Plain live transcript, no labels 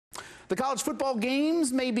The college football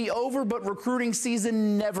games may be over, but recruiting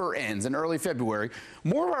season never ends. In early February,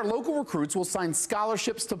 more of our local recruits will sign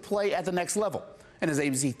scholarships to play at the next level. And as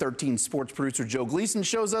ABC 13 sports producer Joe Gleason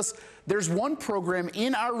shows us, there's one program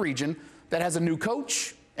in our region that has a new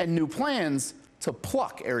coach and new plans to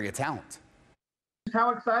pluck area talent. How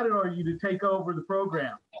excited are you to take over the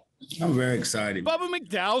program? I'm very excited. Bubba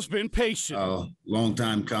McDowell's been patient. Long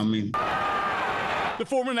time coming. The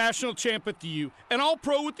former national champ at the U and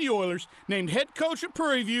all-pro with the Oilers, named head coach at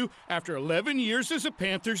Prairie View after 11 years as a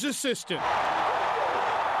Panthers assistant.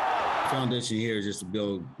 Foundation here is just to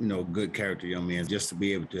build, good character young men, just to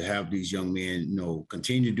be able to have these young men,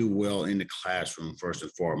 continue to do well in the classroom first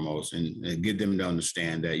and foremost, and get them to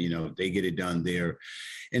understand that, if they get it done there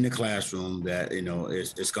in the classroom, that,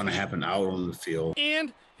 it's going to happen out on the field.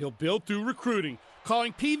 And he'll build through recruiting,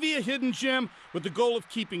 calling PV a hidden gem with the goal of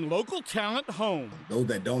keeping local talent home. Those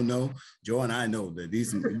that don't know, Joe and I know that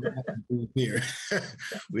these dudes here,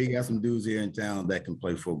 we got some dudes here in town that can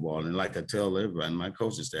play football. And like I tell everybody, my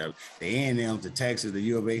coaching staff, the A&M, to Texas, the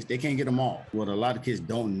U of H, they can't get them all. What a lot of kids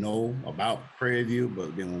don't know about Prairie View,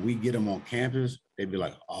 but then when we get them on campus, they'd be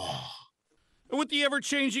like, oh. And with the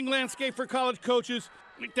ever-changing landscape for college coaches,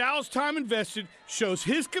 McDowell's time invested shows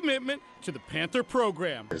his commitment to the Panther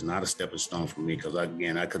program. It's not a stepping stone for me because,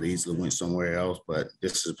 again, I could have easily went somewhere else, but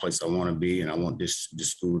this is a place I want to be, and I want this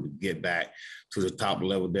school to get back to the top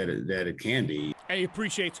level that it can be. And he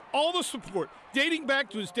appreciates all the support dating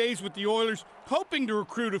back to his days with the Oilers, hoping to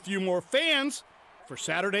recruit a few more fans for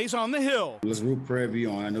Saturdays on the Hill. Let's root Prairie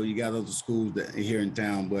View on. I know you got other schools that are here in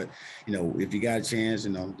town, but, if you got a chance,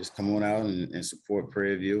 just come on out and support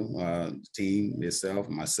Prairie View, the team, itself,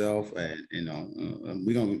 myself, and,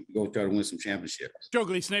 we're going to go try to win some championships. Joe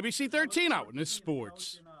Gleason, ABC 13 Eyewitness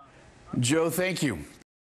Sports. Joe, thank you.